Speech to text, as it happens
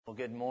Well,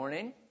 good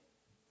morning.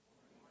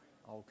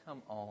 Oh,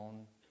 come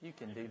on. You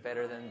can do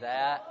better than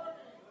that.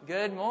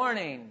 Good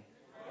morning.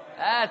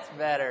 That's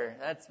better.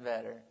 That's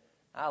better.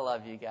 I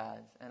love you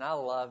guys, and I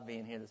love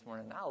being here this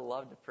morning. I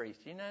love to preach.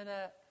 You know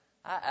that?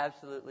 I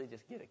absolutely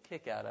just get a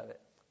kick out of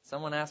it.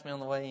 Someone asked me on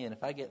the way in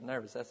if I get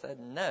nervous. I said,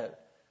 no.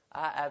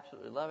 I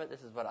absolutely love it.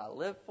 This is what I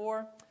live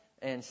for.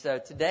 And so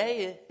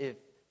today, if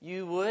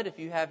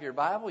you have your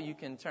Bible, you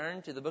can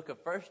turn to the book of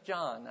 1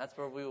 John. That's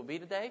where we will be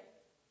today.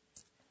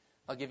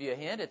 I'll give you a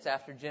hint. It's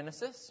after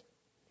Genesis.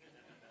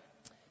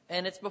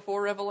 And it's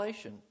before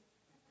Revelation.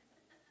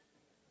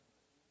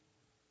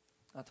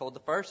 I told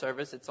the first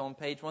service it's on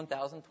page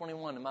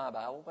 1021 in my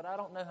Bible, but I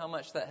don't know how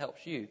much that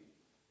helps you.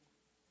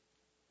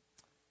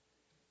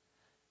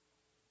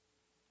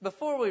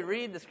 Before we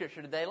read the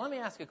scripture today, let me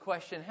ask a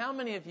question. How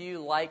many of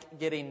you like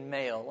getting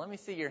mail? Let me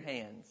see your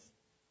hands.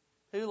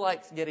 Who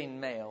likes getting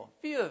mail?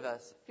 Few of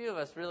us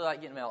really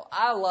like getting mail.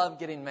 I love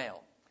getting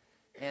mail.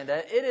 And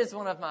it is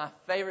one of my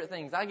favorite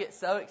things. I get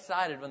so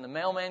excited when the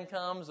mailman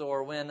comes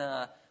or when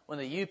the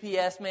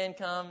UPS man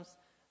comes.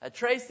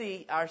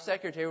 Tracy, our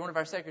secretary, one of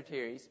our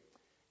secretaries,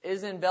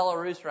 is in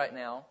Belarus right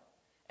now.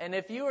 And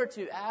if you were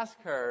to ask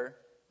her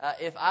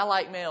if I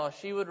like mail,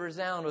 she would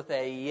resound with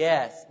a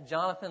yes.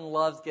 Jonathan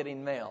loves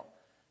getting mail.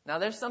 Now,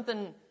 there's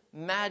something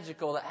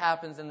magical that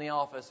happens in the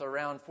office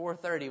around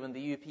 4:30 when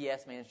the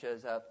UPS man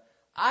shows up.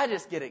 I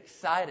just get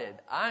excited.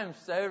 I'm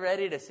so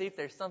ready to see if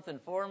there's something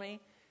for me.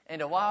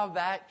 And a while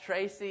back,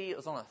 Tracy, it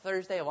was on a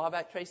Thursday,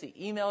 Tracy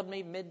emailed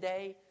me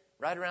midday,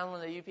 right around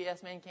when the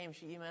UPS man came.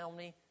 She emailed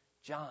me,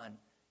 John,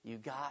 you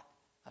got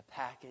a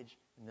package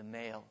in the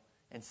mail.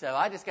 And so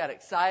I just got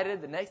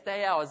excited. The next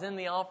day I was in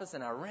the office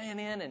and I ran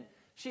in and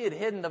she had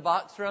hidden the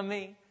box from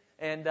me.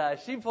 And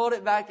she pulled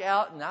it back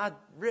out and I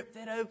ripped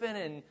it open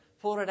and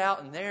pulled it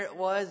out. And there it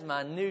was,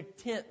 my new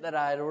tent that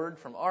I had ordered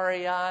from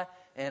REI.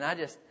 And I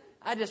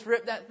just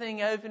ripped that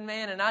thing open,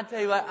 man, and I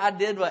tell you what, I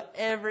did what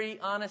every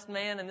honest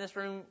man in this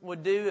room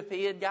would do if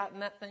he had gotten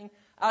that thing.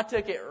 I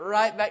took it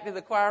right back to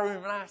the choir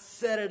room, and I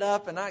set it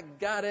up, and I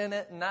got in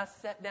it, and I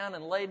sat down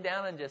and laid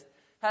down and just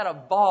had a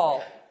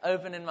ball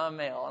opening my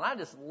mail. And I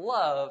just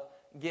love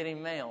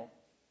getting mail.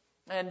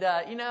 And,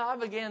 I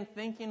began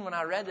thinking when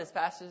I read this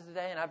passage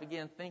today, and I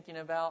began thinking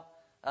about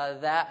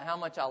how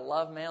much I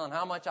love mail and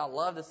how much I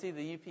love to see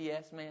the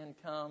UPS man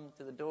come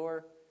to the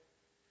door.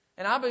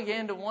 And I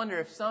began to wonder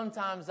if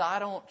sometimes I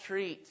don't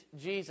treat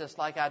Jesus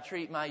like I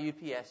treat my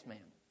UPS man.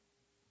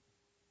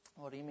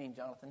 What do you mean,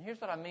 Jonathan?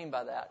 Here's what I mean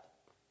by that.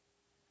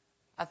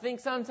 I think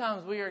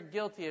sometimes we are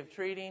guilty of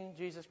treating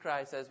Jesus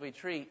Christ as we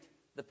treat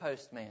the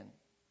postman.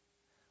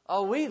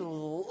 Oh, we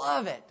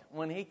love it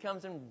when he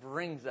comes and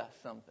brings us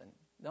something,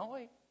 don't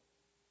we?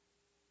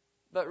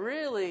 But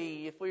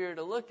really, if we were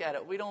to look at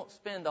it, we don't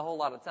spend a whole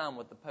lot of time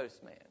with the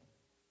postman.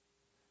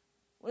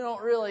 We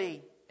don't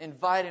really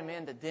invite him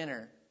into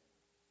dinner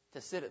to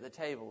sit at the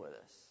table with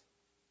us.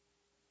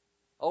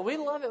 Oh, we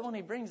love it when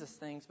he brings us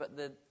things, but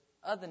the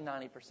other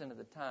 90% of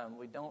the time,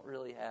 we don't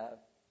really have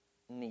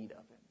need of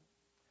him.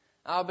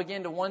 I'll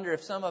begin to wonder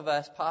if some of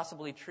us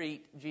possibly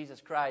treat Jesus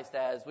Christ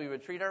as we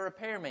would treat our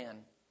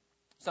repairman.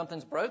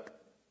 Something's broke,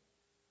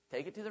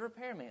 take it to the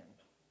repairman.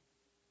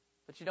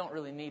 But you don't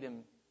really need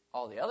him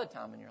all the other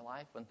time in your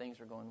life when things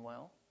are going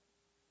well.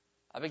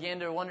 I began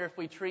to wonder if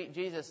we treat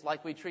Jesus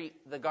like we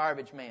treat the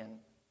garbage man.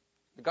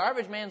 The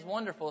garbage man's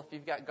wonderful if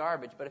you've got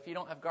garbage, but if you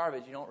don't have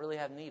garbage, you don't really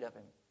have need of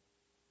him.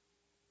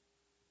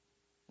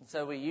 And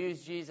so we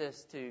use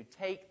Jesus to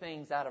take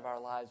things out of our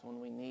lives when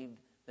we need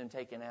them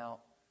taken out,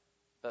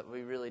 but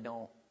we really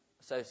don't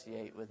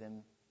associate with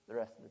him the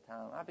rest of the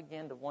time. I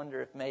began to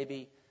wonder if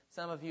maybe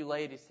some of you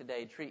ladies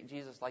today treat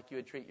Jesus like you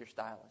would treat your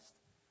stylist.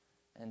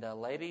 And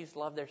ladies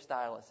love their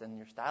stylist, and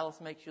your stylist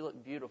makes you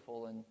look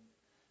beautiful. And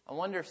I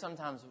wonder if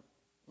sometimes,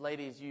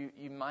 ladies,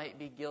 you might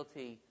be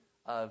guilty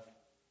of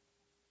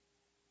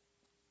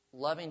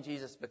loving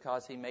Jesus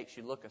because he makes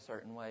you look a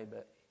certain way,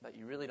 but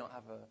you really don't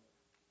have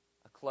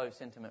a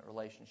close, intimate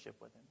relationship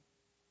with him.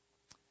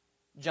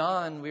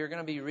 John, we are going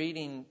to be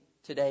reading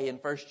today in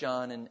 1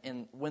 John,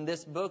 and when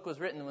this book was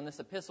written, when this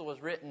epistle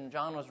was written,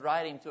 John was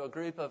writing to a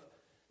group of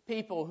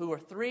people who were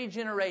 3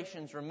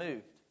 generations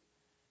removed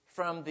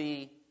from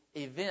the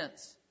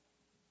events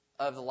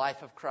of the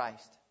life of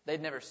Christ. They'd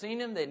never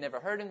seen him, they'd never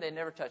heard him, they'd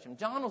never touched him.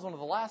 John was one of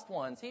the last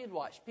ones. He had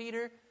watched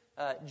Peter,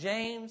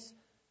 James,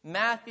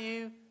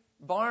 Matthew,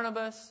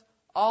 Barnabas,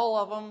 all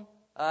of them.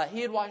 He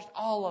had watched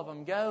all of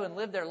them go and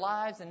live their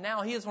lives, and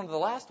now he is one of the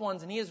last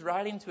ones, and he is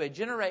writing to a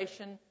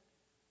generation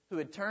who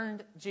had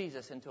turned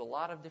Jesus into a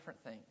lot of different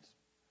things.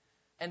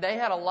 And they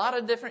had a lot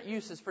of different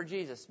uses for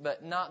Jesus,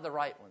 but not the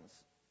right ones.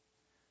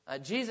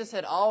 There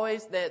had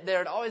always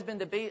been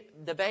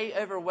debate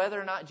over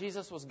whether or not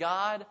Jesus was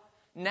God.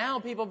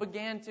 Now people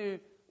began to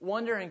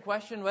wonder and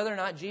question whether or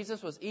not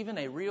Jesus was even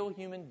a real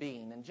human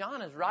being. And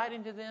John is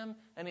writing to them,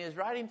 and he is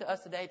writing to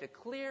us today to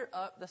clear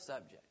up the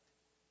subject,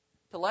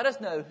 to let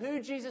us know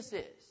who Jesus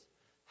is,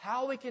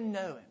 how we can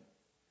know him.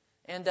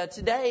 And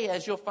today,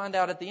 as you'll find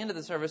out at the end of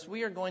the service,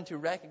 we are going to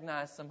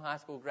recognize some high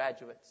school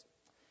graduates.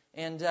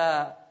 And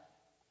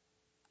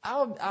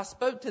I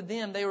spoke to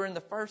them. They were in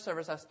the first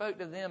service. I spoke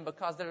to them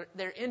because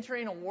they're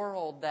entering a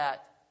world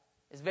that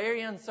is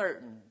very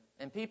uncertain.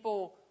 And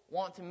people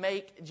want to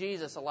make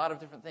Jesus a lot of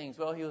different things.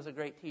 Well, he was a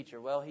great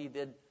teacher. Well, he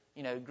did,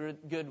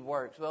 good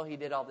works. Well, he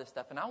did all this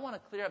stuff. And I want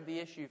to clear up the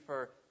issue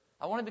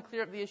I wanted to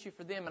clear up the issue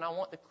for them, and I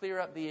want to clear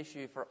up the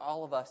issue for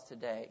all of us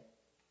today.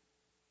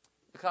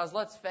 Because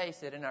let's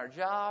face it, in our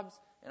jobs,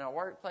 in our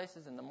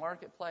workplaces, in the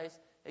marketplace,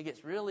 it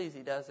gets real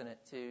easy, doesn't it,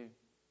 to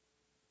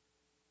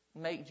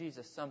make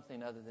Jesus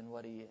something other than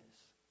what he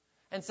is.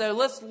 And so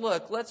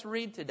let's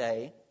read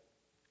today.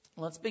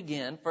 Let's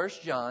begin 1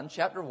 John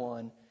chapter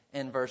 1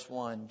 and verse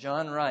 1.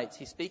 John writes,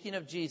 he's speaking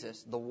of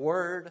Jesus, the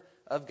Word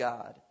of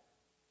God.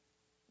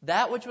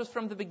 That which was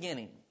from the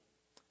beginning,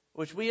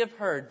 which we have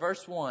heard,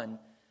 verse 1,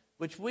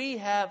 which we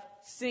have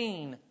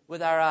seen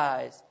with our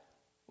eyes,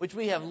 which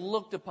we have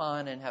looked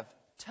upon and have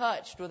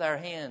touched with our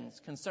hands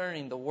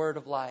concerning the word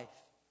of life.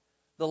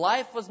 The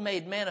life was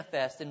made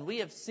manifest, and we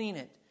have seen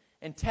it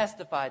and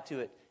testified to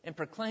it and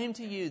proclaimed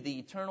to you the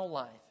eternal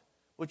life,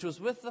 which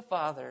was with the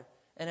Father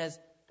and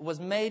was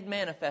made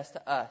manifest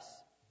to us.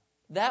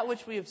 That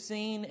which we have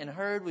seen and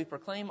heard we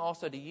proclaim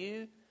also to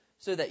you,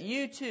 so that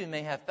you too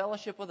may have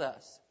fellowship with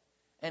us.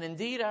 And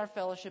indeed our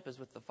fellowship is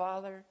with the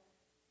Father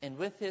and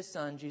with His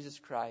Son, Jesus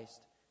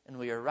Christ. And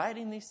we are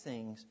writing these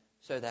things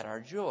so that our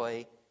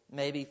joy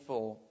may be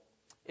full.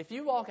 If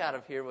you walk out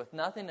of here with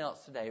nothing else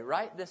today,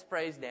 write this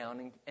phrase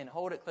down and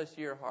hold it close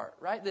to your heart.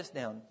 Write this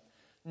down.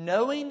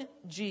 Knowing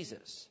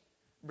Jesus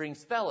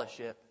brings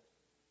fellowship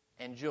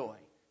and joy.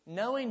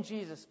 Knowing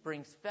Jesus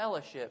brings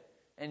fellowship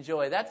and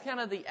joy. That's kind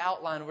of the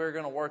outline we're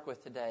going to work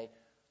with today.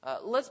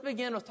 Let's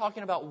begin with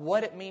talking about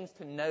what it means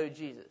to know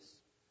Jesus.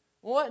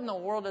 What in the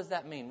world does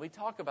that mean? We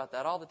talk about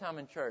that all the time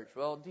in church.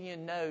 Well, do you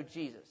know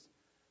Jesus?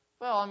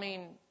 Well,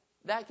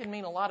 that can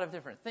mean a lot of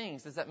different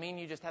things. Does that mean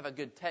you just have a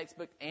good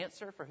textbook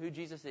answer for who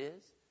Jesus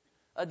is?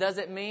 Does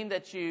it mean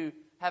that you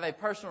have a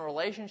personal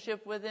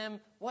relationship with Him?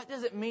 What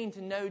does it mean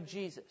to know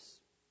Jesus?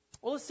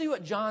 Well, let's see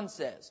what John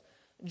says.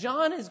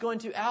 John is going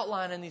to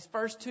outline in these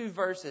first two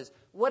verses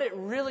what it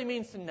really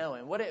means to know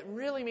Him, what it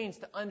really means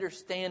to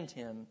understand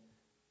Him.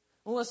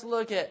 Well, let's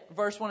look at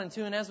verse 1 and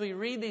 2. And as we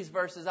read these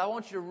verses, I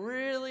want you to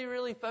really,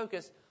 really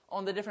focus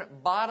on the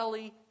different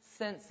bodily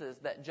senses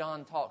that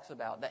John talks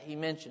about, that he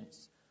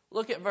mentions.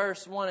 Look at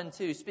verse 1 and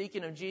 2.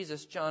 Speaking of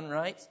Jesus, John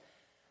writes,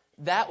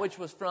 that which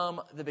was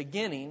from the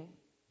beginning,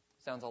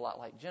 sounds a lot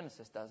like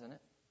Genesis, doesn't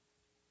it?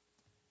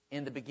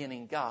 In the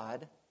beginning,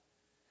 God.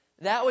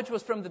 That which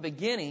was from the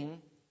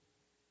beginning,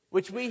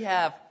 which we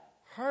have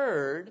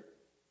heard,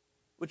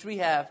 which we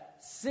have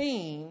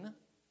seen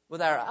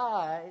with our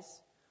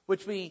eyes,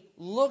 which we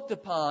looked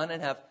upon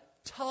and have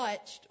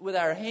touched with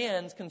our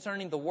hands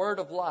concerning the word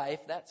of life,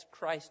 that's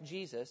Christ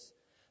Jesus.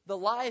 The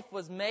life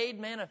was made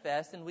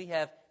manifest, and we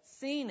have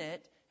seen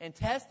it and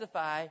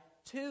testify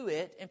to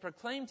it and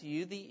proclaim to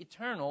you the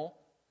eternal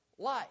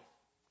life.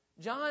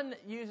 John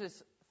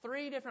uses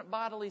three different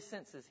bodily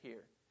senses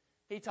here.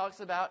 He talks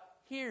about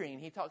hearing,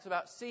 he talks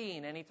about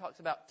seeing, and he talks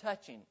about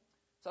touching.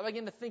 So I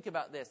begin to think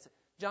about this.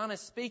 John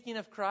is speaking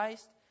of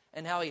Christ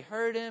and how he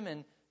heard Him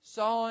and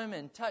saw Him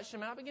and touched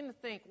Him. And I begin to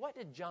think, what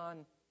did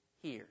John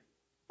hear?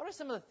 What are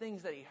some of the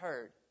things that he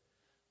heard?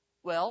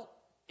 Well,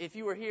 if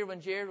you were here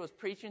when Jared was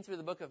preaching through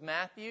the book of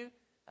Matthew,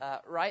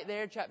 right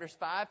there, chapters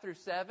 5 through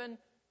 7,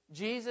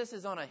 Jesus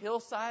is on a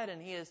hillside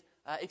and He is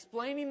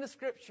explaining the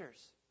Scriptures.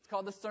 It's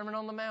called the Sermon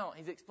on the Mount.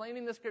 He's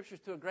explaining the Scriptures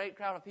to a great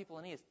crowd of people,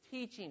 and He is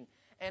teaching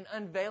and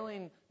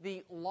unveiling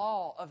the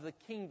law of the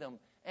kingdom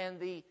and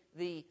the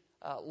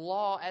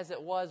law as it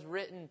was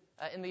written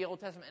in the Old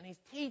Testament. And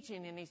He's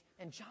teaching,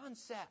 and John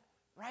sat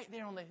right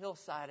there on the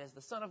hillside as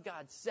the Son of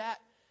God sat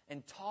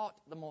and taught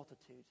the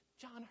multitudes.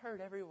 John heard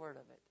every word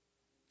of it.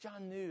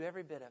 John knew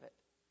every bit of it.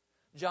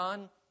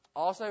 John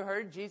also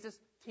heard Jesus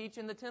teach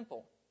in the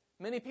temple.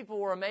 Many people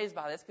were amazed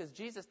by this because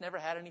Jesus never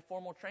had any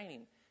formal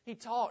training. He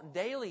taught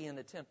daily in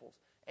the temples,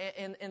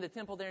 and in the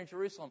temple there in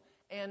Jerusalem.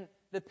 And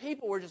the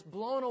people were just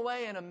blown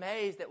away and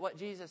amazed at what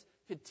Jesus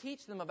could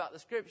teach them about the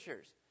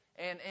Scriptures.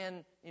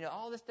 And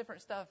all this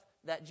different stuff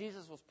that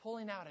Jesus was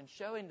pulling out and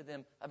showing to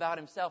them about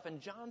Himself. And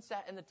John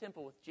sat in the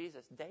temple with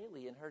Jesus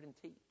daily and heard Him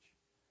teach.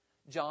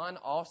 John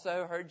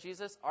also heard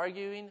Jesus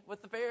arguing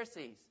with the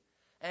Pharisees.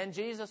 And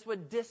Jesus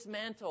would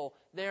dismantle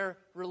their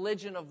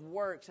religion of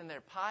works and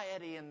their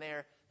piety and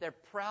their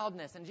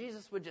proudness. And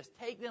Jesus would just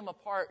take them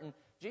apart. And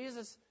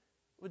Jesus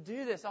would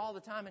do this all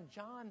the time. And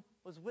John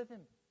was with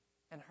Him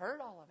and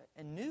heard all of it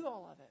and knew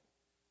all of it.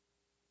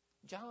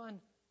 John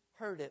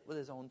heard it with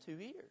his own 2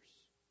 ears.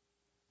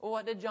 Well,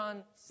 what did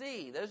John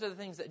see? Those are the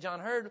things that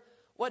John heard.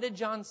 What did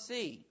John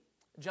see?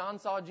 John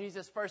saw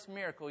Jesus' first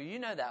miracle. You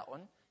know that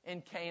one.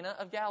 In Cana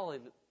of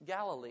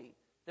Galilee.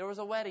 There was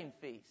a wedding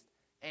feast.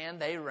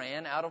 And they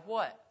ran out of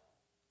what?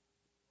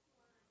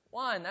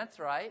 Wine, that's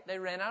right. They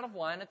ran out of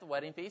wine at the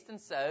wedding feast. And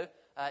so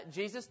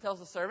Jesus tells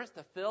the servants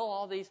to fill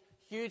all these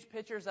huge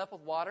pitchers up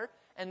with water.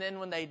 And then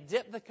when they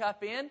dip the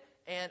cup in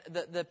and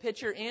the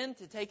pitcher in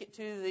to take it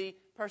to the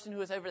person who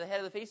was over the head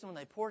of the feast, and when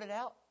they poured it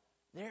out,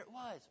 there it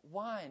was,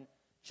 wine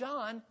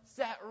John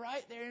sat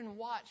right there and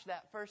watched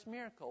that first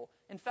miracle.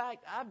 In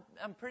fact,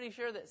 I'm pretty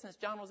sure that since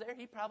John was there,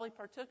 he probably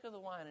partook of the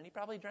wine and he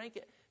probably drank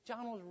it.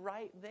 John was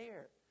right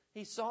there.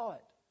 He saw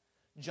it.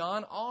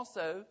 John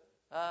also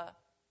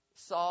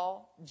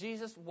saw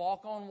Jesus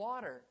walk on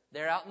water.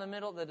 They're out in the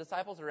middle, the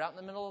disciples are out in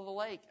the middle of the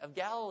lake of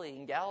Galilee,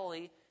 and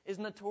Galilee is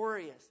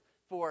notorious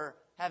for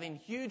having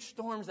huge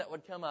storms that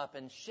would come up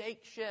and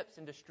shake ships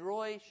and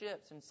destroy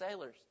ships and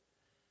sailors.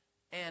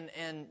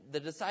 And the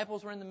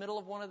disciples were in the middle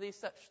of one of these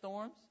such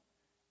storms,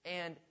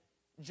 and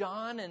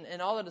John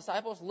and all the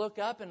disciples look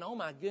up, and oh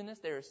my goodness,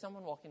 there is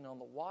someone walking on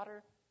the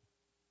water,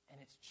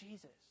 and it's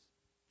Jesus.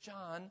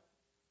 John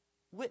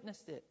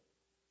witnessed it.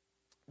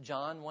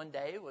 John one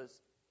day was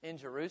in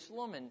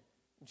Jerusalem, and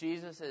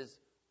Jesus is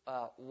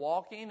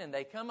walking, and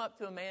they come up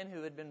to a man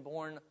who had been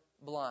born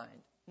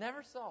blind.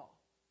 Never saw.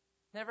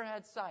 Never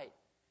had sight.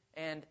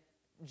 And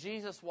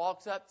Jesus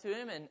walks up to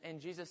him, and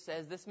Jesus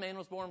says, this man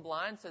was born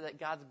blind so that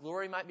God's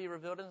glory might be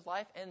revealed in his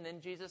life. And then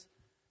Jesus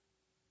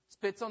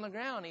spits on the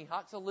ground. He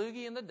hocks a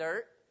loogie in the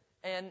dirt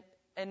and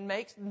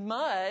makes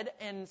mud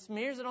and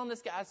smears it on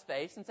this guy's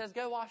face and says,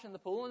 go wash in the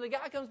pool. And the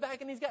guy comes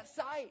back and he's got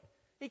sight.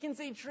 He can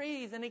see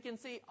trees and he can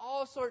see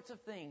all sorts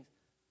of things.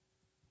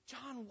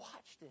 John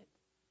watched it.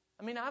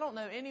 I mean, I don't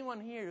know anyone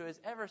here who has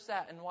ever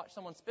sat and watched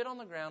someone spit on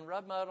the ground,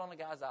 rub mud on a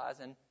guy's eyes,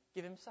 and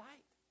give him sight.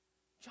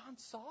 John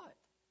saw it.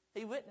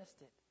 He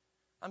witnessed it.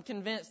 I'm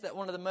convinced that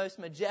one of the most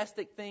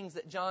majestic things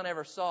that John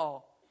ever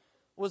saw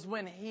was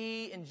when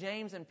he and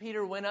James and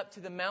Peter went up to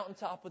the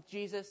mountaintop with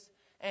Jesus,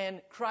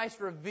 and Christ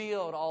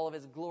revealed all of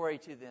his glory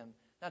to them.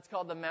 That's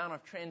called the Mount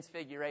of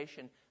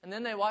Transfiguration. And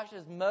then they watched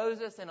as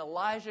Moses and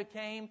Elijah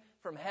came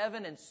from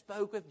heaven and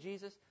spoke with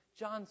Jesus.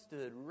 John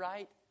stood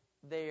right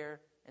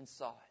there and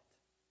saw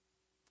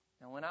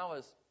it. Now, when I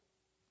was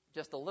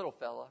just a little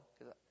fella,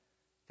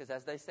 because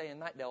as they say in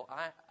Nightdale,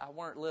 I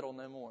weren't little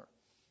no more.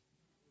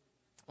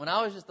 When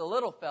I was just a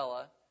little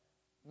fella,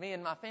 me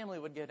and my family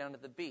would go down to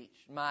the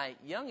beach. My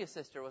youngest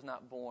sister was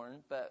not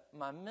born, but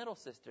my middle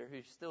sister,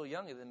 who's still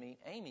younger than me,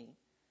 Amy,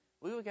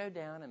 we would go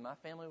down, and my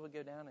family would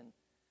go down, and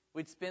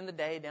we'd spend the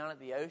day down at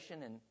the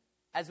ocean. And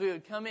as we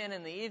would come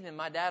in the evening,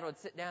 my dad would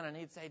sit down and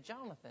he'd say,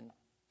 Jonathan,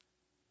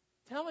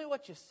 tell me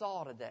what you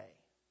saw today.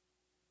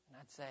 And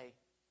I'd say,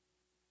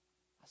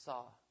 I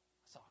saw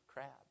a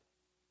crab.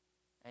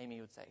 Amy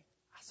would say,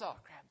 I saw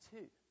a crab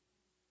too.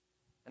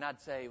 And I'd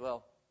say,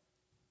 well,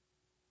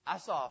 I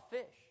saw a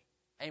fish.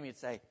 Amy would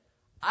say,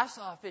 I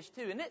saw a fish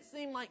too. And it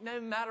seemed like no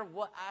matter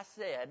what I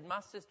said, my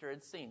sister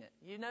had seen it.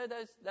 You know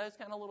those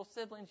kind of little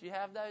siblings? You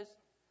have those?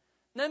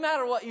 No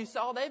matter what you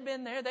saw, they've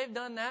been there, they've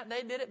done that,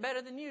 they did it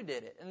better than you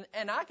did it.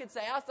 And I could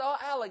say, I saw an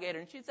alligator.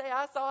 And she'd say,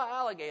 I saw an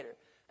alligator.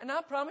 And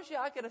I promise you,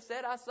 I could have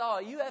said I saw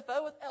a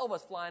UFO with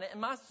Elvis flying it,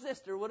 and my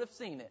sister would have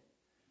seen it.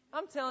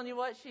 I'm telling you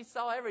what, she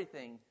saw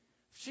everything.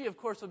 She, of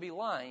course, would be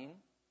lying.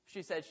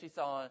 She said she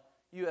saw a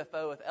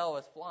UFO with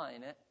Elvis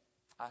flying it,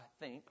 I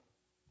think.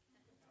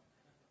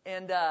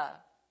 And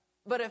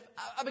but if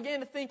I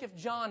began to think if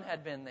John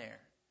had been there,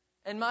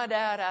 and my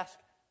dad asked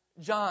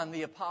John,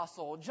 the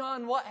apostle,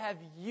 John, what have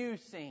you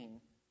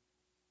seen?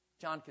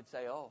 John could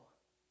say, oh,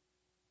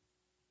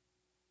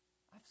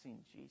 I've seen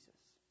Jesus,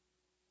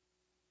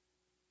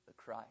 the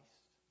Christ,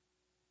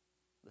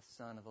 the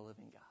Son of the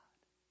living God.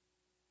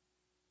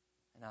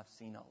 And I've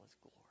seen all his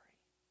glory.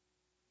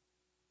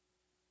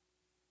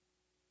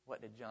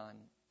 What did John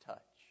touch?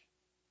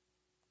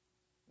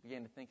 I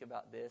began to think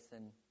about this,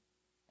 and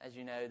as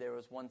you know, there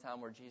was one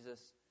time where Jesus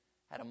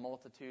had a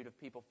multitude of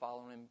people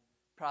following him,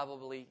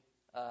 probably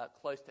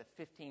close to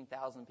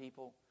 15,000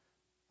 people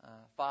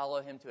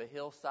follow him to a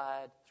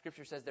hillside.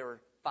 Scripture says there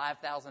were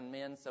 5,000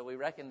 men, so we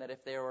reckon that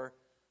if there were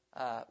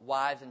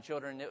wives and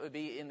children, it would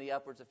be in the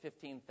upwards of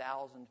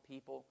 15,000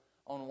 people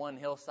on one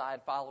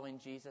hillside following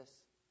Jesus.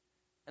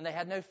 And they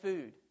had no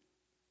food.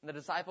 And the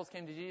disciples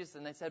came to Jesus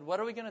and they said, what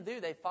are we going to do?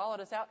 They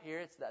followed us out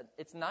here.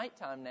 It's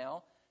nighttime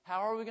now. How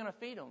are we going to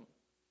feed them?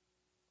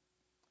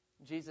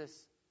 Jesus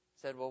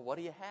said, well, what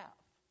do you have?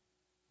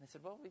 And they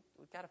said, well,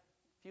 we've got a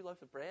few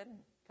loaves of bread and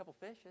a couple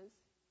fishes.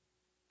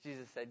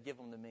 Jesus said, give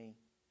them to me.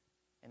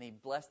 And he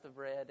blessed the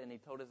bread and he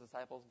told his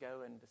disciples,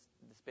 go and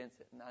dispense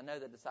it. And I know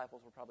the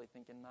disciples were probably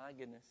thinking, my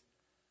goodness,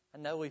 I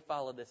know we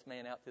followed this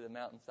man out to the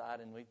mountainside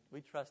and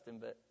we trust him,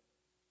 but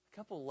a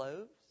couple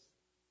loaves?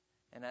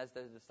 And as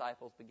those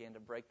disciples began to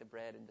break the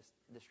bread and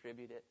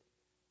distribute it,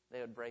 they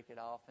would break it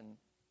off and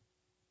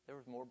there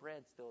was more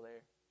bread still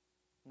there.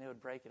 And they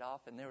would break it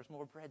off and there was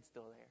more bread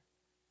still there.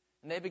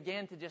 And they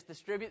began to just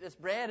distribute this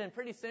bread, and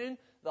pretty soon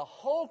the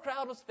whole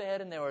crowd was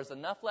fed and there was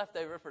enough left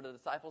over for the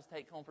disciples to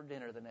take home for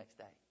dinner the next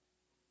day.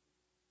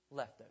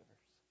 Leftovers.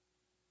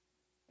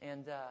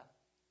 And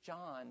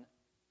John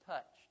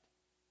touched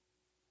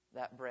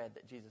that bread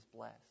that Jesus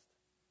blessed.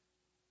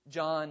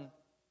 John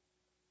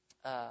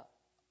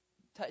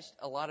touched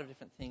a lot of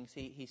different things.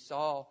 He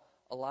saw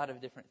a lot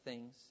of different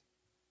things.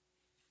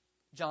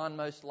 John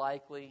most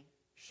likely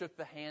shook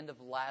the hand of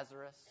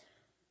Lazarus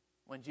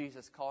when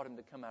Jesus called him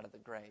to come out of the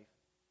grave.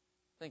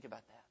 Think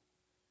about that.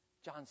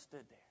 John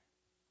stood there.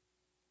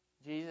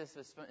 Jesus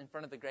was in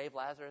front of the grave.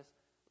 Lazarus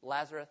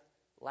Lazarus,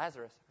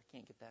 I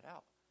can't get that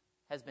out,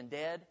 has been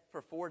dead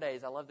for 4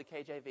 days. I love the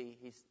KJV.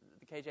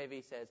 The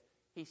KJV says,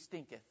 he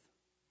stinketh.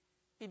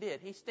 He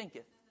did. He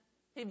stinketh.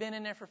 He'd been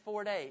in there for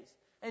 4 days.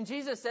 And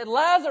Jesus said,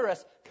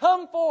 Lazarus,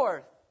 come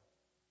forth.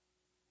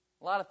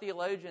 A lot of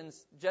theologians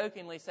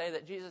jokingly say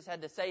that Jesus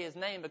had to say his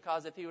name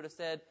because if he would have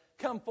said,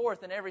 come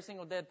forth, then every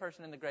single dead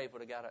person in the grave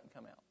would have got up and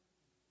come out.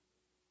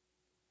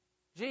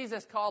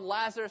 Jesus called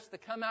Lazarus to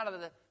come out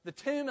of the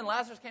tomb, and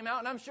Lazarus came out,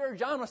 and I'm sure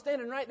John was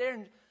standing right there,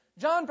 and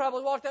John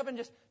probably walked up and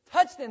just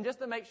touched him just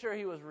to make sure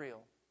he was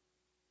real.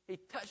 He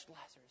touched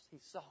Lazarus. He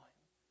saw him.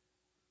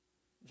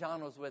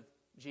 John was with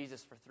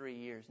Jesus for 3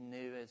 years,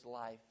 knew his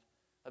life,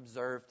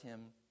 observed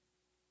him.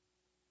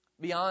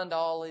 Beyond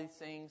all these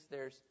things,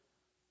 there's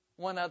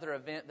one other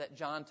event that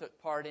John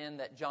took part in,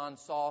 that John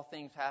saw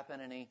things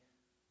happen, and he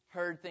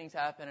heard things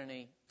happen, and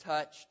he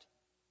touched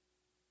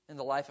in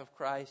the life of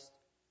Christ.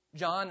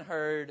 John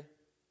heard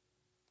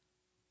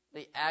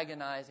the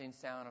agonizing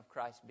sound of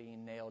Christ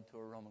being nailed to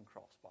a Roman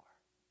crossbar.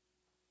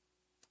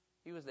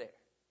 He was there.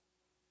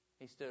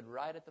 He stood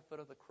right at the foot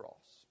of the cross.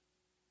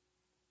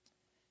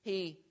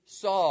 He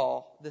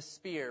saw the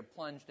spear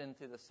plunged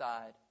into the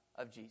side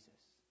of Jesus.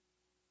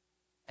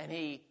 And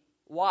he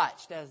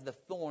watched as the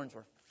thorns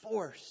were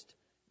forced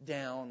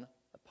down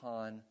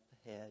upon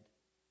the head.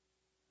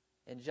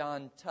 And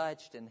John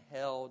touched and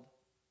held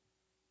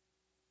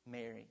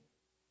Mary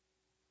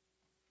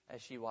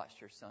as she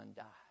watched her son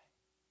die.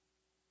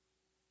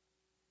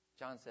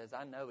 John says,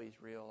 I know he's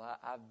real.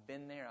 I've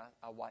been there.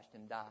 I watched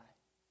him die.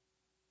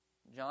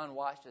 John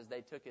watched as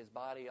they took his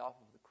body off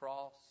of the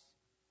cross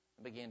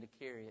and began to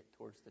carry it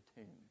towards the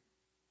tomb.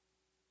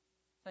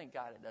 Thank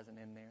God it doesn't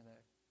end there,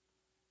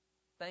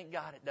 though. Thank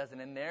God it doesn't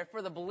end there.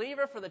 For the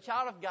believer, for the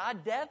child of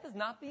God, death is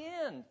not the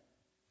end.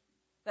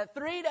 That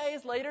 3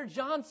 days later,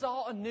 John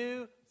saw a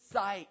new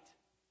sight.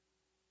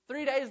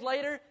 3 days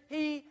later,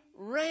 he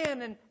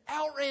ran and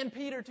outran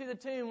Peter to the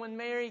tomb when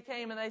Mary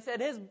came, and they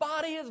said, his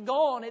body is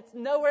gone. It's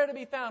nowhere to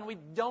be found. We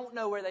don't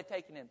know where they've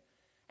taken him.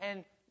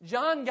 And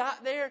John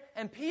got there,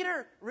 and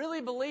Peter really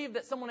believed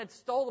that someone had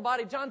stole the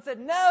body. John said,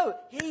 no,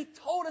 he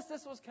told us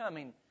this was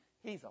coming.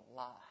 He's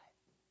alive,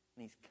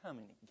 and he's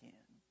coming again.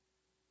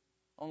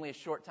 Only a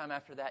short time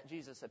after that,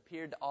 Jesus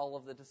appeared to all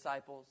of the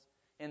disciples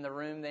in the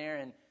room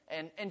there,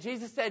 and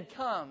Jesus said,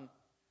 come,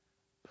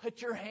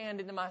 put your hand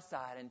into my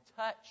side and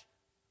touch.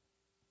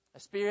 A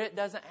spirit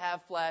doesn't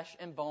have flesh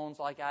and bones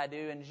like I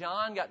do. And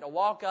John got to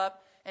walk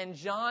up, and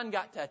John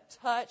got to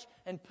touch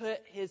and put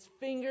his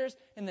fingers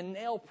in the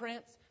nail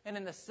prints and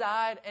in the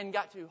side and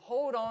got to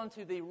hold on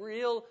to the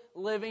real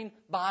living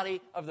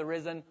body of the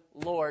risen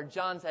Lord.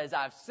 John says,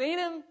 I've seen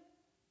him,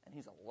 and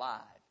he's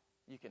alive.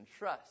 You can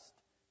trust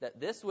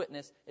that this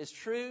witness is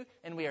true,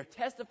 and we are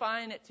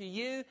testifying it to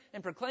you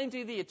and proclaim to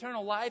you the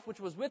eternal life which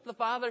was with the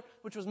Father,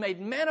 which was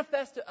made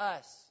manifest to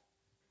us.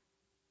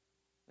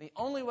 The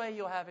only way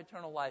you'll have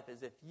eternal life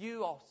is if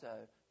you also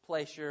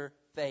place your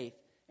faith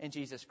in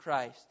Jesus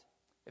Christ.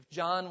 If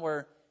John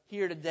were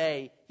here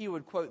today, he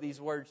would quote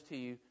these words to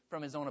you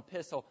from his own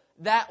epistle.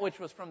 That which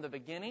was from the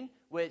beginning,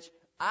 which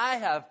I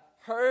have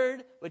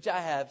heard, which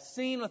I have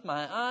seen with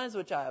my eyes,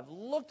 which I have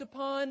looked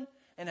upon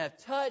and have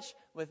touched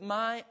with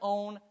my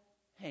own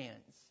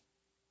hands.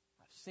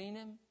 I've seen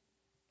him,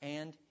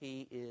 and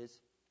he is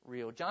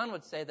real. John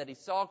would say that he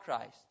saw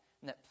Christ,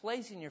 and that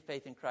placing your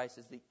faith in Christ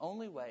is the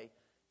only way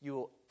you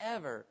will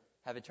ever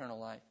have eternal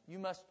life. You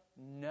must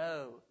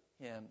know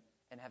him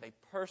and have a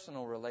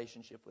personal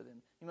relationship with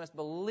him. You must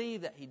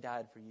believe that he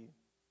died for you.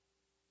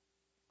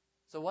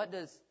 So what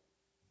does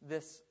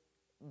this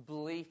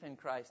belief in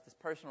Christ, this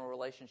personal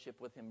relationship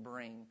with him,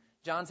 bring?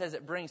 John says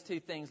it brings two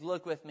things.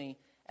 Look with me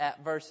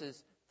at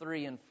verses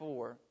 3 and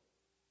 4.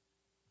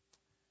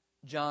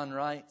 John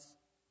writes,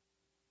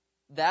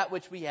 that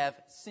which we have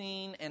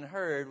seen and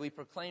heard we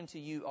proclaim to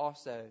you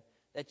also,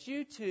 that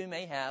you too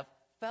may have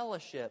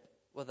fellowship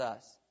with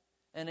us.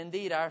 And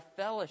indeed, our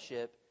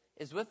fellowship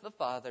is with the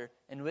Father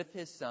and with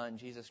his Son,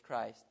 Jesus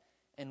Christ.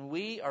 And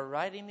we are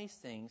writing these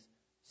things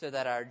so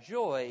that our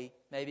joy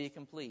may be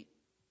complete.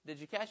 Did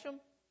you catch them?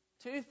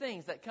 Two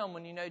things that come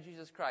when you know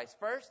Jesus Christ.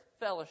 First,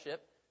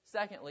 fellowship.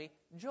 Secondly,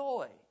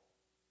 joy.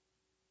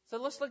 So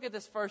let's look at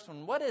this first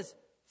one. What is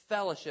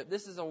fellowship?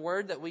 This is a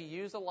word that we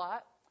use a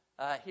lot.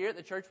 Here at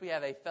the church, we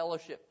have a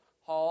fellowship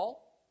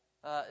hall.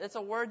 It's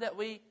a word that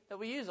we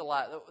use a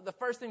lot. The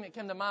first thing that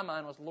came to my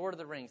mind was Lord of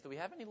the Rings. Do we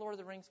have any Lord of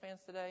the Rings fans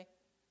today?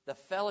 The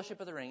Fellowship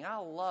of the Ring. I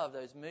love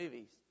those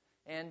movies.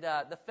 And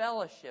the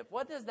fellowship,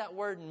 what does that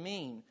word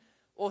mean?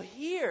 Well,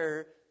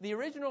 here, the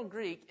original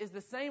Greek is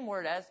the same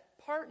word as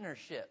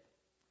partnership.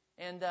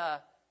 And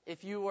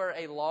if you were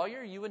a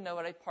lawyer, you would know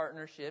what a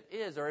partnership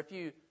is. Or if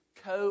you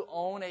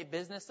co-own a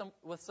business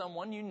with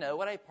someone, you know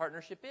what a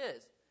partnership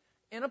is.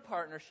 In a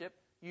partnership,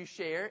 you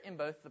share in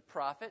both the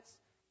profits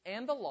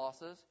and the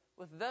losses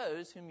with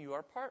those whom you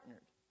are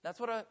partnered. That's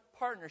what a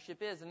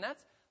partnership is, and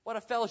that's what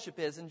a fellowship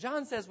is. And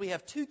John says we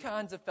have two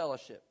kinds of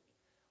fellowship.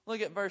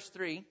 Look at verse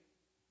 3.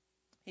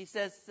 He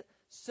says,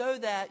 so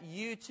that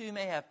you too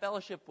may have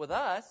fellowship with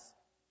us,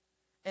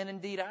 and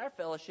indeed our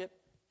fellowship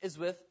is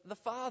with the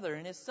Father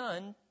and His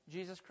Son,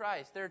 Jesus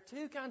Christ. There are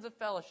two kinds of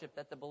fellowship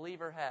that the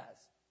believer has.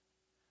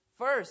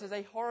 First is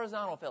a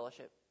horizontal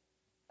fellowship,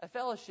 a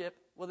fellowship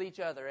with each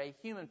other, a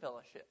human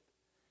fellowship.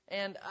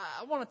 And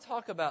I want to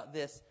talk about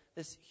this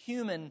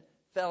human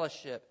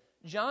fellowship.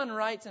 John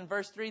writes in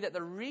verse 3 that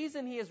the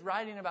reason he is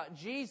writing about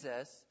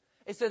Jesus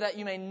is so that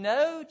you may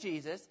know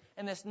Jesus,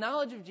 and this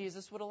knowledge of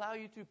Jesus would allow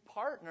you to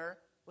partner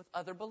with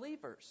other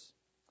believers.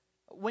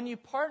 When you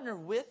partner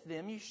with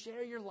them, you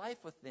share your life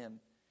with them.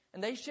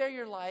 And they share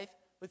your life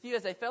with you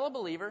as a fellow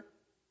believer.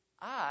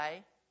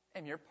 I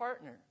am your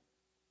partner.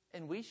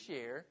 And we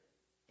share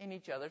in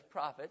each other's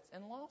profits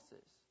and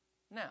losses.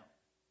 Now,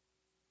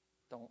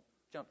 don't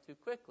jump too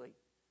quickly.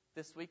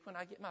 This week when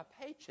I get my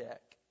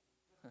paycheck,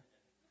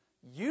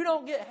 you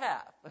don't get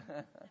half.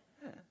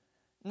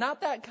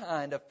 Not that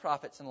kind of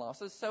profits and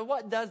losses. So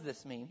what does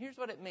this mean? Here's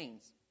what it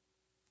means.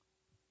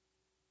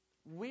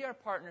 We are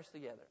partners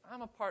together.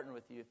 I'm a partner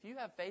with you. If you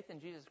have faith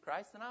in Jesus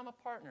Christ, then I'm a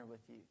partner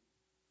with you.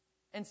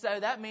 And so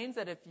that means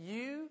that if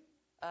you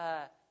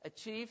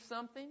achieve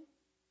something,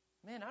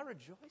 man, I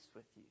rejoice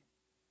with you.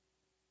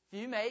 If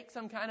you make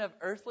some kind of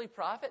earthly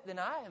profit, then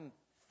I am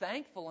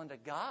thankful unto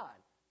God.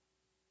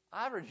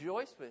 I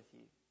rejoice with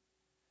you.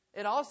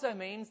 It also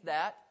means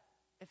that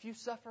if you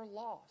suffer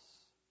loss,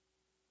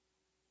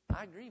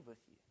 I grieve with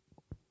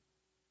you.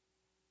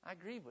 I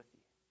grieve with you.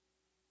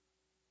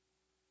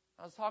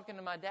 I was talking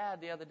to my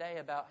dad the other day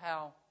about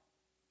how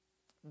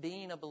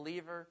being a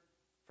believer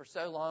for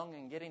so long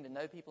and getting to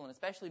know people, and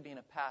especially being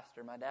a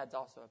pastor, my dad's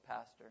also a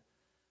pastor,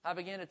 I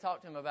began to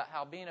talk to him about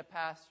how being a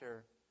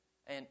pastor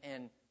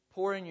and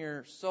pouring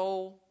your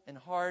soul and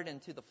heart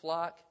into the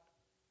flock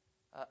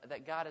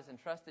that God has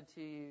entrusted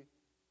to you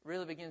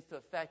really begins to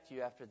affect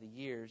you after the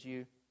years.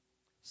 You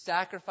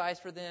sacrifice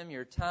for them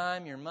your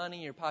time, your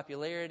money, your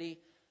popularity.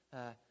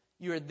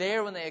 You are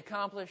there when they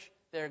accomplish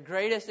their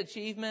greatest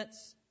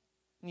achievements.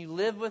 And you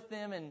live with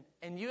them.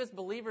 And you as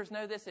believers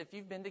know this. If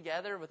you've been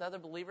together with other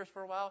believers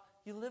for a while,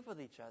 you live with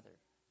each other.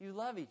 You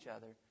love each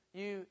other.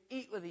 You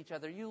eat with each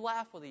other. You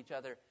laugh with each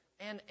other.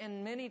 And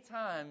many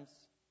times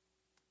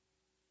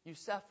you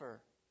suffer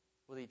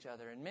with each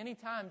other. And many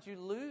times you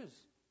lose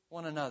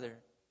one another.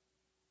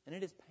 And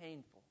it is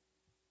painful.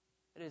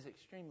 It is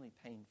extremely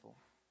painful.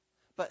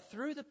 But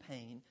through the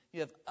pain, you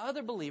have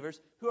other believers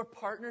who are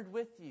partnered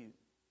with you.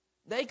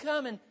 They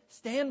come and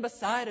stand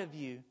beside of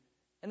you.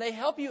 And they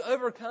help you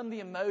overcome the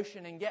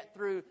emotion and get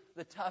through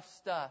the tough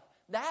stuff.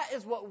 That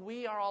is what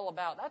we are all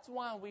about. That's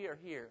why we are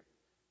here.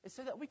 It's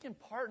so that we can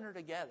partner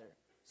together.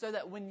 So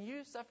that when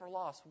you suffer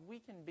loss, we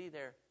can be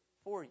there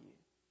for you.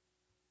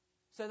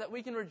 So that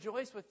we can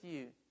rejoice with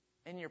you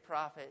in your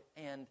profit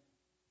and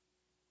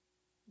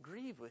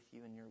grieve with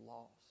you in your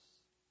loss.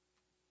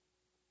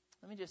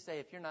 Let me just say,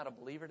 if you're not a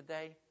believer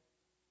today,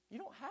 you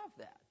don't have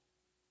that.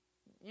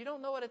 You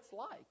don't know what it's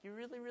like. You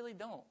really, really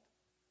don't.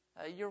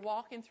 You're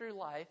walking through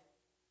life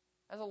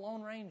as a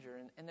lone ranger,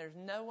 and there's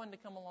no one to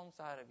come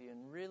alongside of you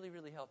and really,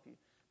 really help you.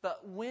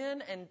 But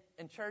when,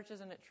 and church,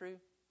 isn't it true?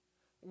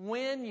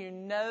 When you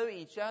know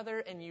each other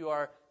and you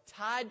are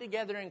tied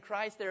together in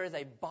Christ, there is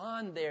a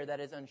bond there that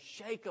is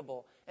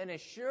unshakable. And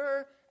as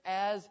sure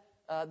as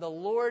the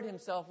Lord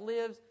Himself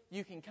lives,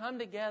 you can come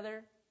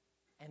together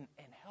and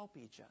help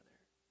each other.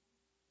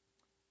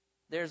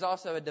 There's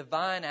also a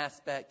divine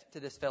aspect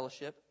to this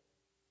fellowship.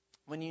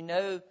 When you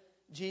know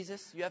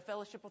Jesus, you have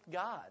fellowship with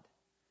God.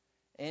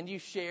 And you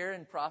share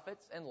in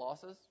profits and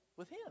losses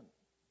with Him.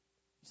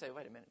 You say,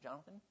 wait a minute,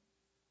 Jonathan.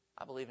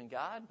 I believe in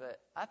God, but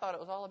I thought it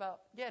was all about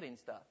getting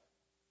stuff.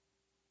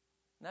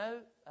 No,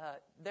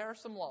 there are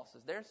some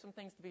losses. There are some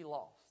things to be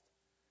lost.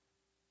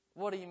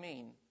 What do you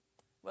mean?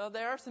 Well,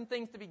 there are some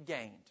things to be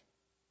gained.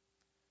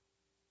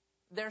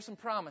 There are some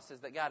promises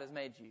that God has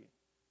made you.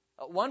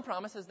 One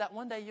promise is that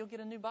one day you'll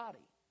get a new body.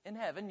 In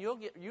heaven, you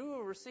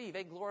will receive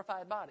a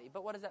glorified body.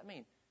 But what does that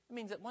mean? It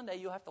means that one day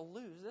you'll have to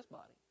lose this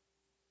body.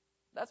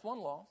 That's one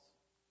loss.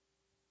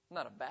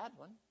 Not a bad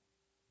one.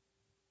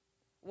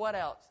 What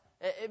else?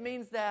 It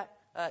means that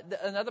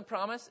another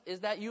promise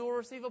is that you will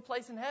receive a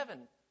place in heaven.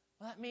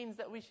 Well, that means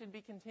that we should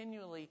be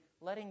continually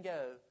letting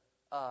go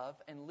of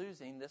and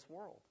losing this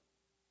world.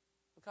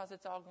 Because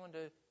it's all going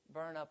to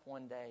burn up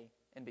one day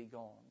and be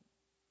gone.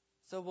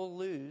 So we'll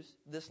lose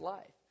this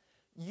life.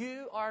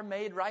 You are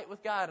made right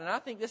with God. And I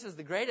think this is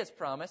the greatest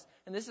promise.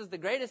 And this is the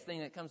greatest thing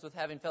that comes with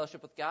having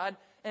fellowship with God.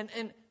 And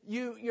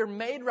you're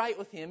made right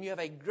with Him. You have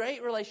a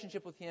great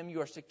relationship with Him.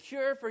 You are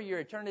secure for your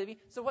eternity.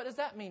 So what does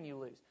that mean you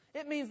lose?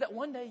 It means that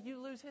one day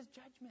you lose His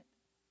judgment.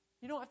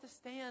 You don't have to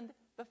stand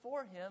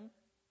before Him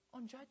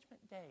on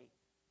Judgment Day.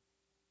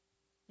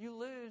 You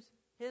lose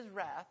His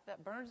wrath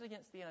that burns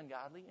against the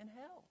ungodly in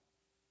hell.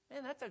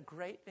 Man, that's a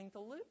great thing to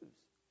lose.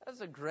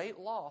 That's a great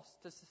loss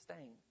to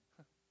sustain.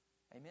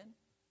 Amen?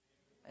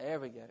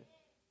 There we go.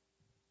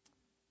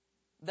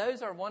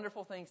 Those are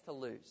wonderful things to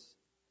lose.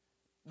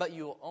 But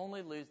you will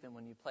only lose them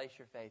when you place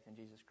your faith in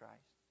Jesus Christ.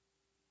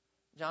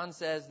 John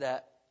says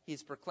that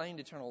He's proclaimed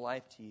eternal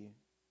life to you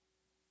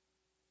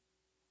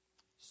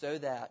so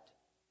that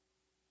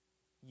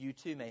you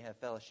too may have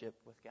fellowship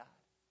with God.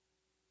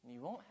 And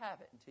you won't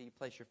have it until you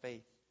place your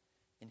faith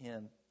in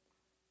Him.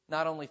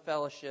 Not only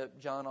fellowship,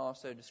 John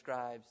also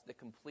describes the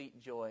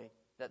complete joy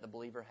that the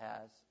believer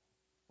has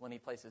when he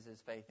places his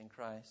faith in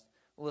Christ.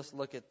 Well, let's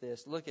look at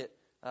this. Look at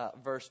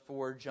verse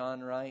 4.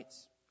 John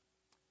writes,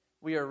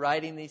 "We are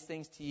writing these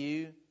things to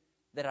you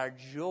that our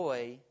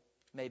joy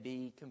may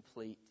be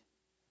complete."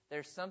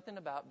 There's something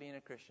about being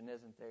a Christian,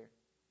 isn't there,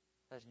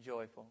 that's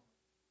joyful.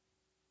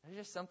 There's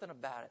just something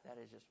about it that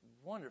is just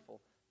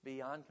wonderful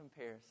beyond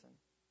comparison.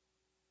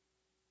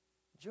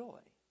 Joy.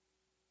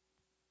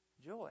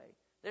 Joy.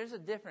 There's a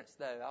difference,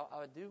 though.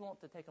 I do want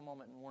to take a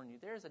moment and warn you.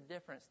 There's a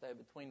difference, though,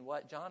 between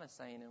what John is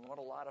saying and what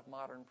a lot of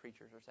modern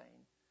preachers are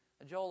saying.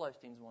 Joel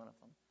Osteen's one of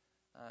them.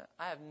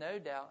 I have no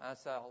doubt, I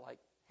saw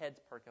heads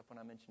perk up when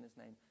I mention his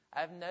name.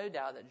 I have no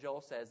doubt that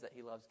Joel says that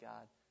he loves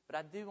God. But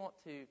I do want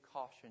to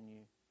caution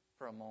you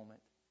for a moment.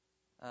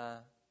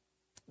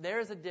 There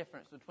is a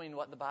difference between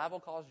what the Bible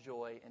calls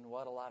joy and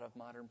what a lot of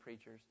modern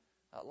preachers,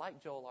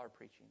 like Joel, are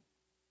preaching.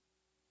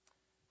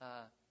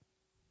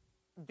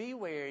 Be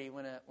wary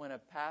when a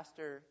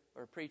pastor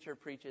or preacher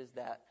preaches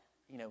that,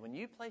 when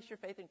you place your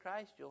faith in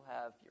Christ, you'll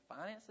have your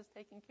finances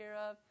taken care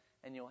of,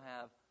 and you'll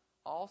have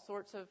all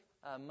sorts of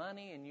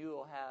money, and you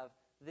will have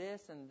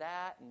this and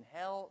that, and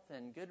health,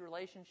 and good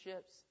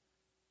relationships.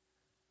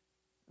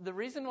 The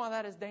reason why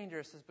that is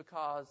dangerous is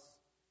because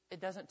it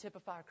doesn't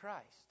typify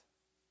Christ.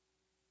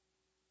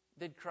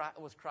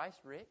 Was Christ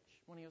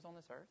rich when He was on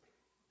this earth?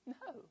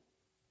 No.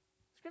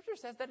 Scripture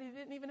says that He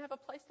didn't even have a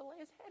place to lay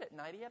His head at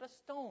night. He had a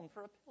stone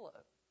for a pillow.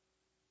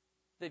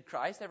 Did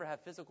Christ ever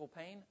have physical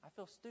pain? I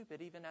feel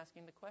stupid even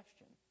asking the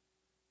question.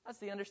 That's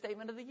the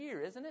understatement of the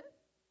year, isn't it?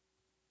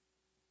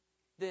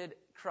 Did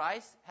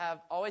Christ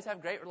always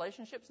have great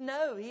relationships?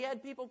 No. He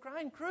had people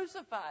crying,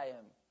 "Crucify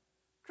Him.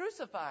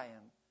 Crucify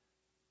Him."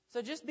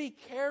 So just be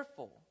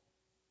careful.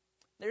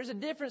 There's a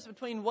difference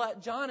between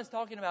what John is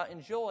talking about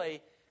in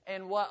joy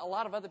and what a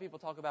lot of other people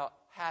talk about,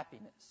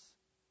 happiness.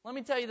 Let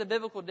me tell you the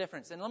biblical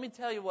difference, and let me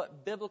tell you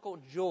what biblical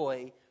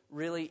joy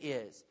really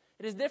is.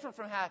 It is different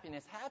from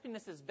happiness.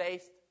 Happiness is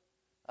based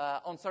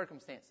on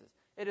circumstances.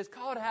 It is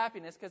called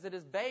happiness because it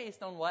is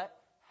based on what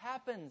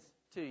happens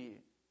to you.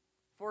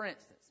 For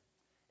instance,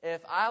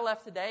 if I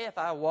left today, if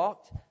I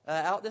walked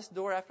out this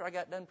door after I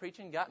got done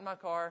preaching, got in my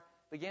car,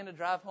 began to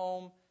drive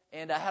home,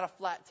 and I had a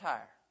flat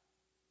tire.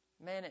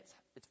 Man, it's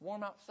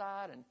warm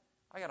outside, and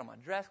I got on my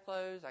dress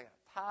clothes, I got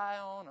a tie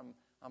on,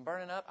 I'm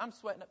burning up. I'm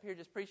sweating up here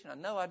just preaching. I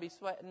know I'd be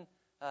sweating,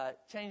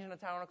 changing a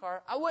tire on a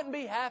car. I wouldn't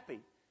be happy.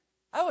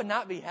 I would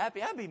not be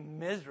happy. I'd be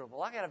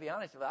miserable. I got to be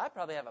honest with you. I'd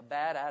probably have a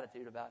bad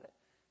attitude about it.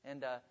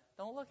 And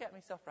don't look at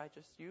me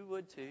self-righteous. You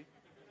would too.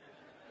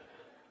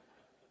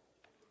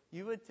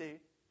 You would too.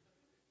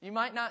 You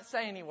might not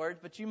say any words,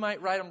 but you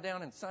might write them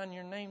down and sign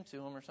your name to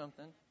them or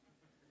something.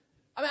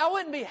 I mean, I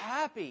wouldn't be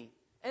happy.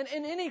 And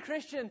any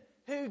Christian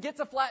who gets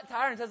a flat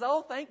tire and says,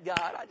 "Oh, thank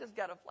God, I just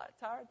got a flat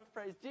tire.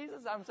 Praise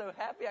Jesus, I'm so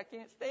happy, I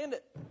can't stand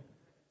it."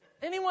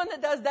 Anyone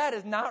that does that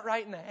is not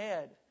right in the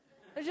head.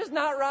 It's just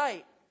not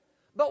right.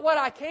 But what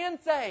I can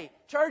say,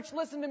 church,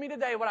 listen to me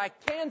today, what I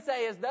can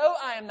say is, though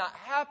I am not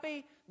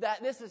happy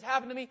that this has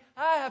happened to me,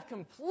 I have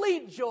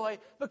complete joy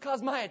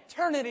because my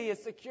eternity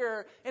is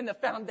secure in the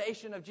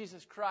foundation of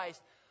Jesus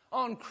Christ.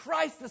 On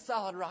Christ the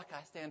solid rock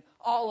I stand.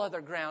 All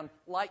other ground,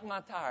 like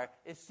my tire,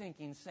 is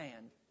sinking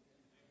sand.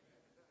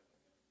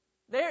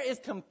 There is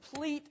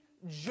complete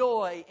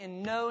joy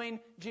in knowing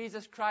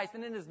Jesus Christ,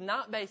 and it is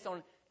not based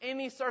on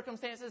any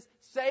circumstances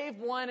save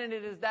one, and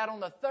it is that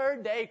on the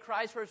third day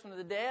Christ rose from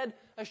the dead,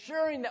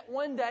 assuring that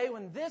one day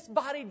when this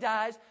body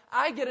dies,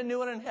 I get a new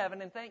one in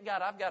heaven, and thank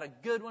God I've got a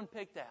good one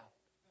picked out.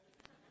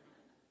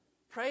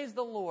 Praise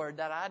the Lord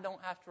that I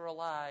don't have to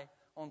rely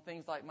on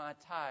things like my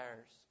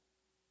tires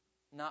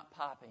not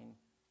popping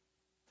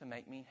to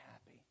make me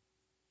happy.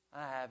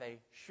 I have a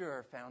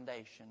sure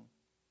foundation.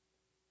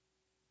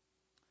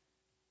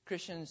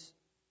 Christians,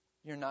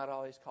 you're not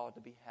always called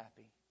to be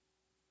happy.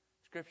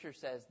 Scripture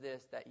says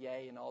this, that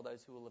yea, and all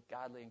those who will live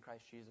godly in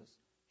Christ Jesus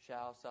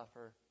shall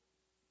suffer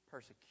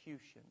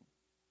persecution.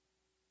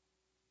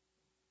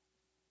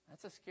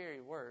 That's a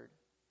scary word.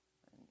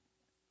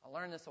 I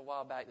learned this a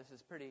while back. This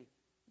is pretty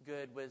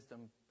good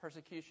wisdom.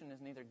 Persecution is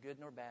neither good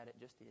nor bad. It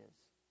just is.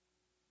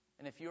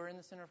 And if you are in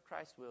the center of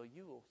Christ's will,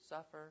 you will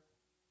suffer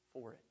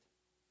for it.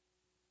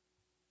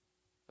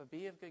 But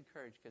be of good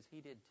courage, because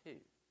He did too.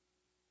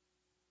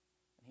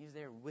 And He's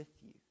there with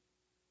you.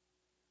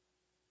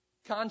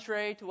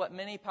 Contrary to what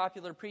many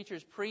popular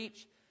preachers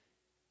preach,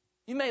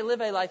 you may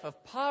live a life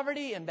of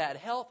poverty and bad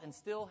health and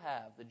still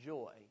have the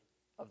joy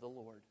of the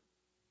Lord.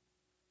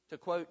 To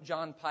quote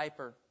John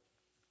Piper,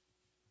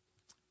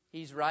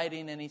 he's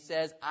writing and he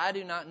says, "I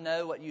do not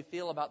know what you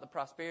feel about the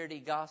prosperity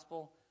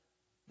gospel,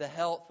 the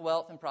health,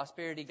 wealth, and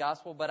prosperity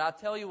gospel, but I'll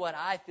tell you what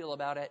I feel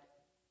about it.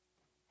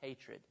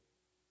 Hatred.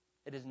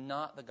 It is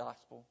not the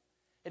gospel.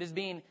 It is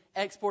being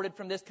exported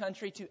from this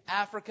country to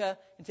Africa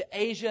and to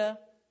Asia,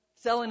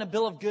 selling a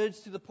bill of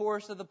goods to the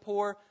poorest of the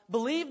poor.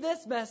 Believe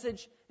this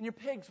message and your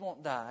pigs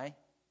won't die.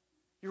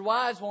 Your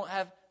wives won't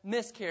have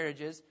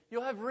miscarriages.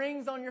 You'll have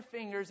rings on your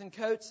fingers and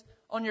coats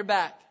on your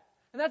back.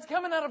 And that's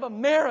coming out of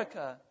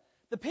America.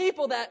 The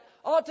people that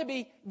ought to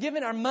be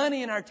giving our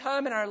money and our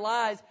time and our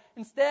lives,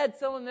 instead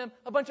selling them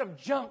a bunch of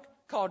junk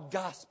called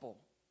gospel.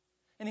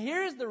 And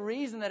here's the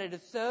reason that it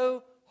is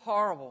so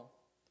horrible.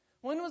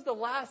 When was the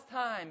last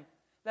time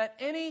that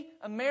any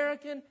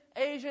American,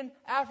 Asian,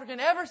 African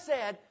ever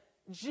said,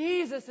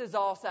 Jesus is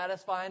all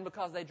satisfying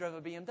because they drove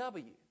a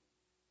BMW?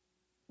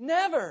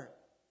 Never.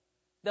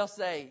 They'll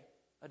say,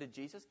 oh, did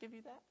Jesus give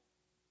you that?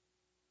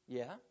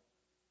 Yeah.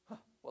 Huh,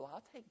 well,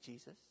 I'll take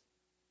Jesus.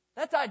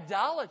 That's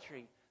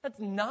idolatry. That's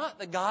not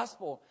the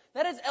gospel.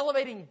 That is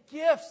elevating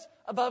gifts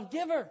above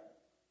giver.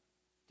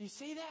 Do you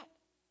see that?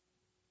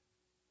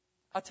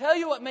 I'll tell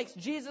you what makes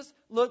Jesus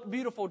look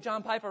beautiful,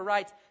 John Piper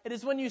writes. It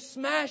is when you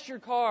smash your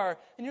car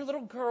and your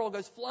little girl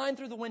goes flying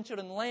through the windshield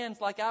and lands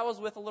like I was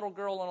with a little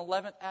girl on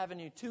 11th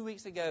Avenue 2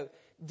 weeks ago,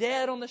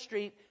 dead on the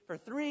street for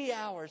 3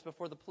 hours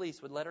before the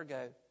police would let her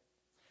go.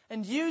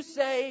 And you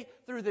say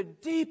through the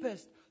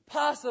deepest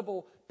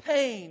possible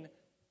pain,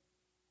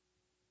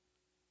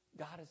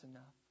 God is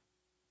enough.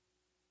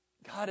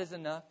 God is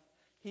enough.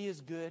 He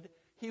is good.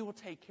 He will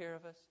take care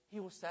of us. He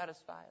will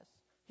satisfy us.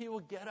 He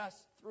will get us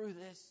through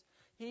this.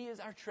 He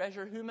is our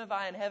treasure. Whom have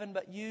I in heaven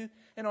but you?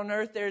 And on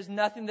earth there is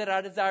nothing that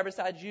I desire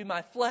besides you.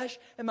 My flesh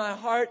and my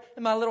heart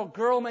and my little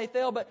girl may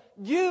fail, but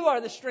you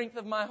are the strength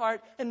of my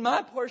heart and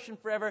my portion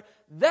forever.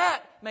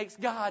 That makes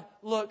God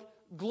look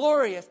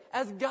glorious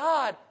as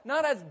God,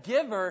 not as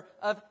giver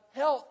of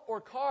health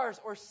or cars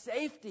or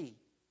safety.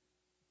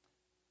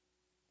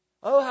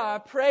 Oh, how I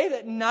pray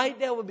that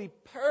Nightdale will be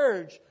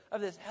purged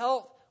of this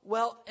health,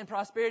 wealth, and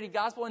prosperity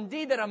gospel.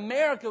 Indeed, that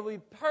America will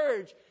be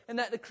purged and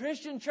that the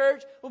Christian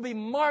church will be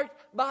marked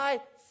by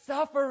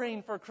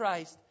suffering for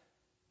Christ.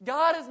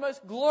 God is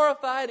most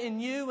glorified in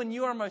you when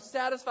you are most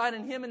satisfied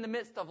in Him in the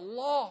midst of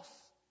loss,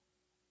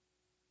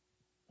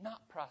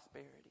 not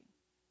prosperity.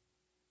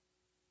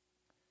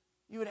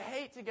 You would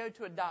hate to go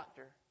to a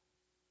doctor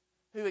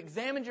who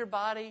examined your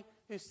body,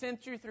 who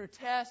sent you through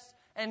tests,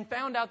 and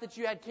found out that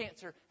you had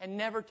cancer and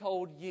never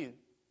told you.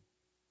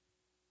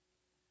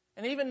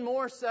 And even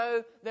more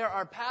so, there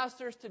are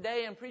pastors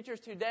today and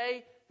preachers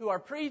today who are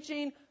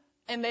preaching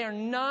and they are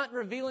not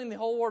revealing the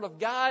whole Word of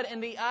God.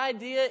 And the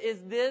idea is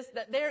this,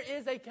 that there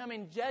is a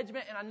coming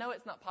judgment. And I know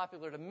it's not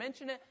popular to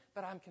mention it,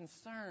 but I'm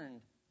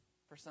concerned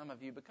for some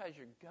of you because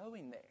you're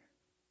going there.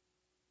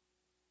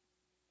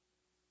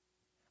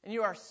 And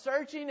you are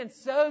searching in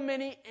so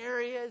many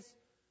areas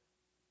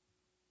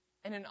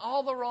and in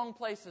all the wrong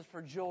places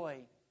for joy.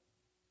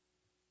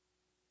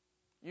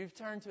 You've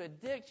turned to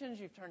addictions,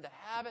 you've turned to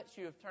habits,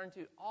 you have turned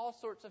to all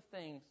sorts of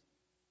things.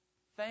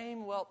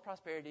 Fame, wealth,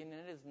 prosperity, and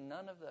it is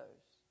none of those.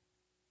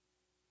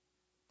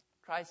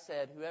 Christ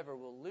said, whoever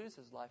will lose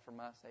his life for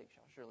my sake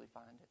shall surely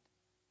find it.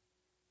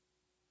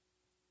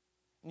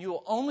 And you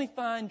will only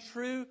find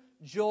true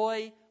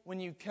joy when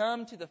you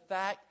come to the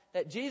fact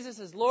that Jesus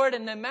is Lord.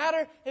 And no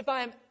matter if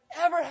I am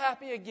ever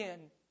happy again,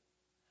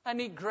 I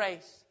need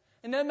grace.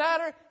 And no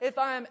matter if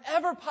I am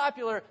ever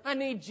popular, I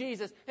need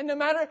Jesus. And no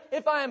matter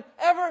if I am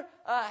ever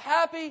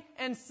happy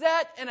and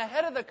set and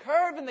ahead of the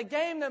curve in the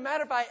game, no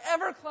matter if I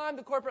ever climb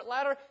the corporate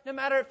ladder, no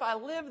matter if I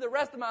live the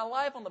rest of my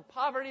life on the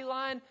poverty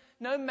line,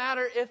 no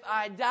matter if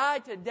I die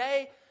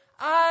today,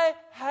 I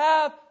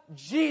have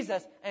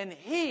Jesus and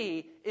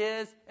He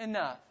is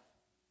enough.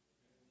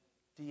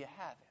 Do you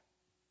have Him?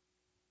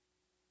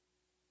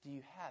 Do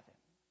you have Him?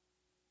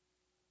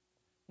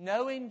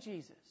 Knowing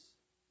Jesus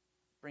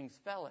brings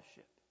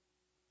fellowship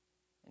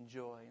and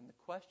joy. And the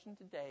question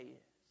today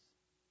is,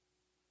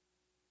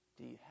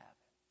 do you have Him?